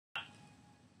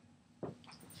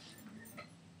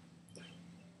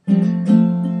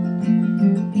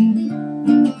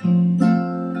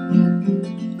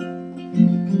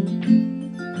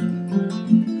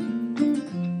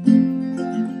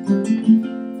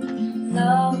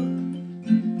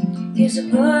is a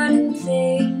burning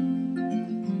thing,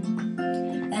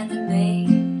 and it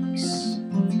makes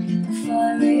a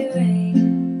fiery rain.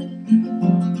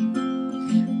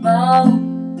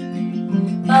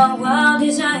 My wild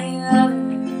desire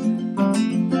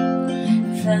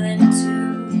fell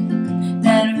into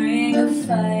that ring of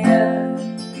fire,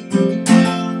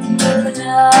 but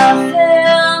I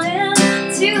fell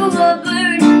into a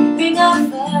burning ring of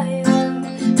fire.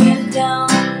 Went down,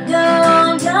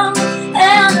 down, down,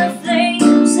 and the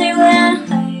flames, they went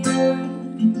higher.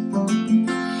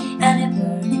 And it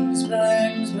burns,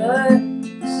 burns, burns,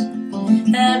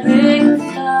 that ring of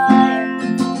fire,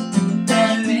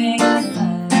 that ring of fire.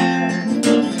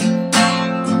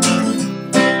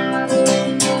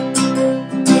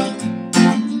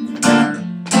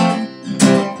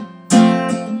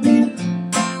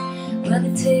 Well,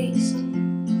 the taste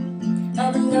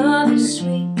of love is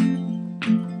sweet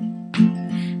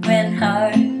when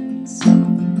hearts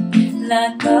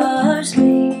like ours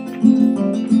beat.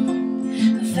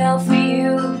 I fell for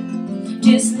you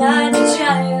just like a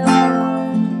child,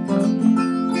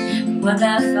 but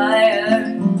that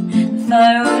fire, the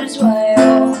fire was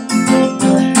wild.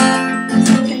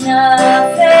 And I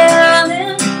fell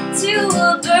into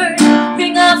a burning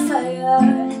ring of fire.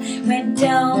 Went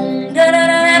down, da da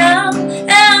da da down,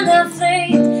 and the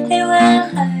flames, they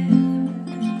went higher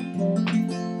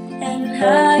and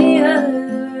higher.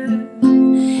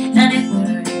 And it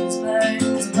burns,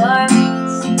 burns,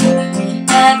 burns,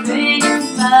 that ring of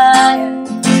fire,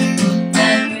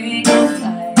 that ring of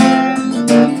fire.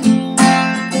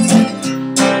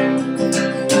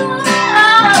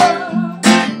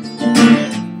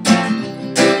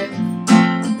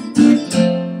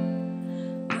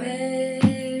 Well,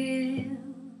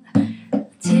 the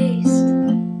taste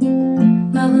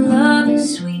of love is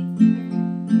sweet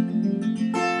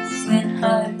when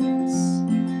hearts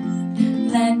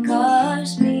like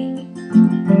ours beat.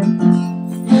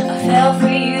 I fell for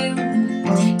you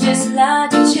just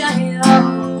like a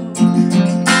child,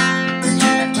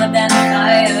 but that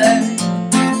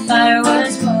fire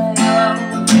was wild.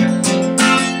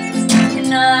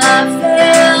 And I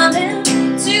fell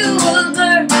into a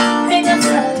burning of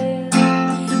fire.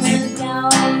 Went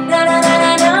down, da da da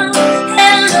da down,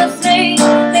 and the flames,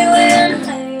 they went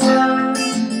higher,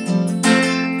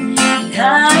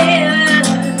 higher.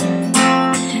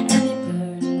 And it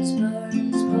burns,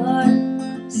 burns,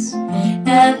 burns,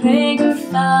 that ring of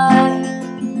fire.